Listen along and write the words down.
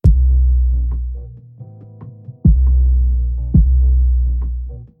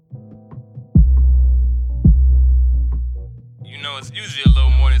it's usually a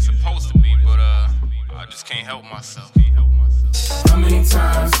little more than it's supposed to be, but I just can't help myself. How many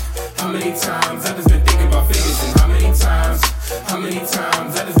times I just been thinking about figures, and how many times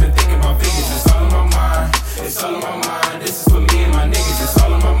I just been thinking about figures. It's all in my mind, it's all in my mind. This is for me and my niggas. It's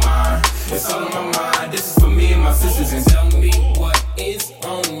all in my mind, it's all in my mind. This is for me and my sisters. And tell me what is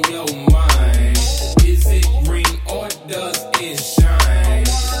on your mind. Is it green or does it shine?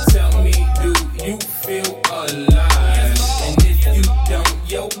 Tell me, do you feel alive? And if you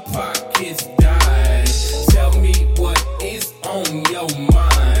don't, your pockets die. Tell me what is on your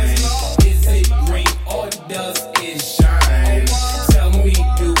mind. Is it green or does it shine? Tell me,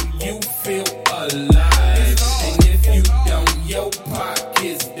 do you feel alive? And if you don't, your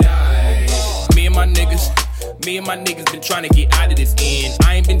pockets die. Me and my niggas been trying to get out of this end.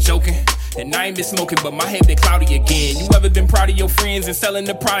 I ain't been joking, and I ain't been smoking, but my head been cloudy again. You ever been proud of your friends and selling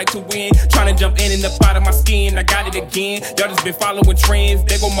the product to win? Trying to jump in and up out of my skin, I got it again. Y'all just been following trends,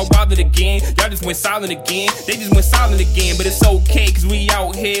 there go my wallet again. Y'all just went silent again, they just went silent again. But it's okay, cause we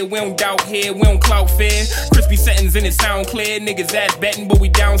out here, we don't doubt here, we don't clout fair. Crispy settings and it sound clear, niggas ass betting, but we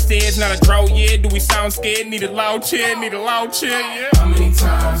downstairs. Not a drought, yeah, do we sound scared? Need a loud chair, yeah. How many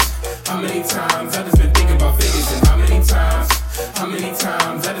times I just been thinking about figures, and how many times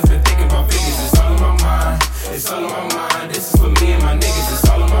I just been thinking about figures. It's all in my mind, it's all in my mind. This is for me and my niggas. It's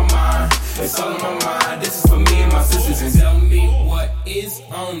all in my mind, it's all in my mind. This is for me and my sisters. And tell me what is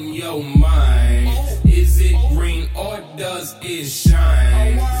on your mind. Is it green or does it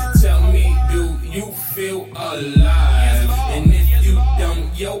shine? Tell me, do you feel alive? And if you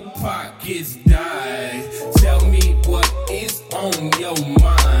don't, your pockets die. Tell me what is on your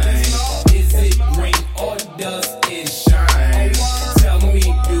mind. Is it green or does it shine? Tell me,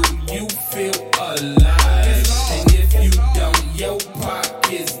 do you feel alive? And if you don't, your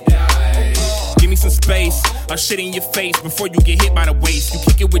pockets die. Give me some space, I'll shit in your face before you get hit by the waist. You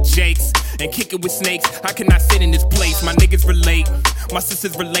kick it with jakes and kick it with snakes. I cannot sit in this place, my niggas relate, my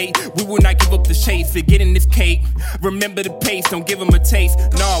sisters relate. We will not give up the chase, to get in this cake. Remember the pace, don't give them a taste.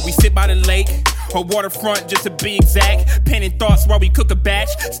 Nah, we sit by the lake or waterfront, just to be exact. Penning thoughts while we cook a batch.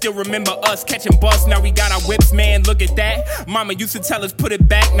 Still remember us catching bus, now we got our whips, man, look at that. Mama used to tell us put it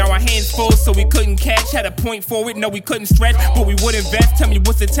back, now our hands full so we couldn't catch. Had a point forward, no we couldn't stretch, but we would invest. Tell me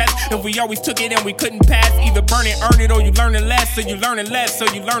what's the test, if we always took it and we couldn't pass. Either burn it, earn it, or you learning less. So you learning less,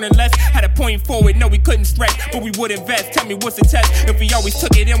 Had a point forward, no we couldn't stretch, but we would invest. Tell me what's the test, if we always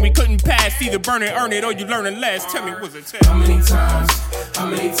took it and we couldn't pass. Either burn it, earn it, or you learning less. Tell me what's the test. How many times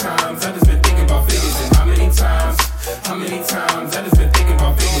I just been thinking about figures, and how many times I just been thinking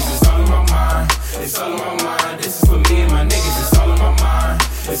about figures. It's all in my mind, it's all in my mind. This is for me and my niggas. It's all in my mind,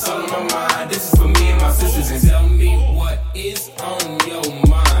 it's all in my mind. This is for me and my sisters. And tell me what is on your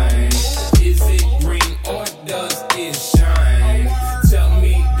mind. Is it green or does it shine? Tell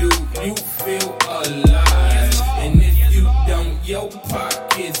me, do you feel alive? And if you don't, your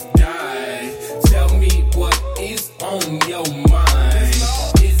pockets die. Tell me what is on your mind.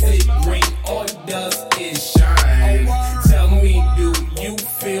 Is it green or does it shine? Tell me, do you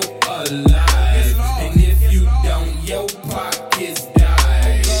feel alive? And if you don't, your pockets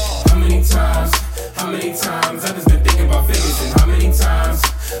die. How many times I just been thinking about figures, and how many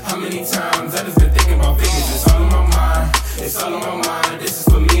times I just been thinking about figures. It's all in my mind, it's all in my mind. This is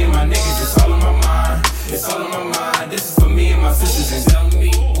for me and my niggas. It's all in my mind, it's all in my mind. This is for me and my sisters. And tell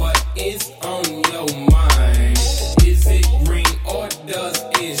me what is on your mind. Is it green or does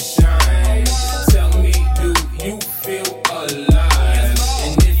it shine? Tell me, do you feel alive?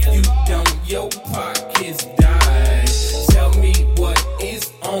 And if you don't, your pockets die. Tell me what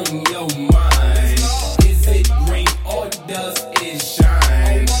is on your mind. Is it green or does it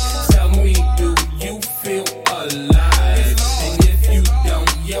shine? Tell me, do you feel alive? And if you don't,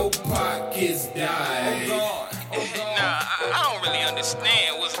 your pockets die. Nah, I don't really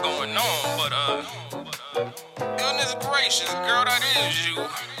understand what's going on, but goodness gracious, girl, that is you.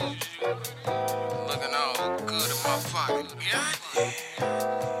 Looking all good in my pocket. God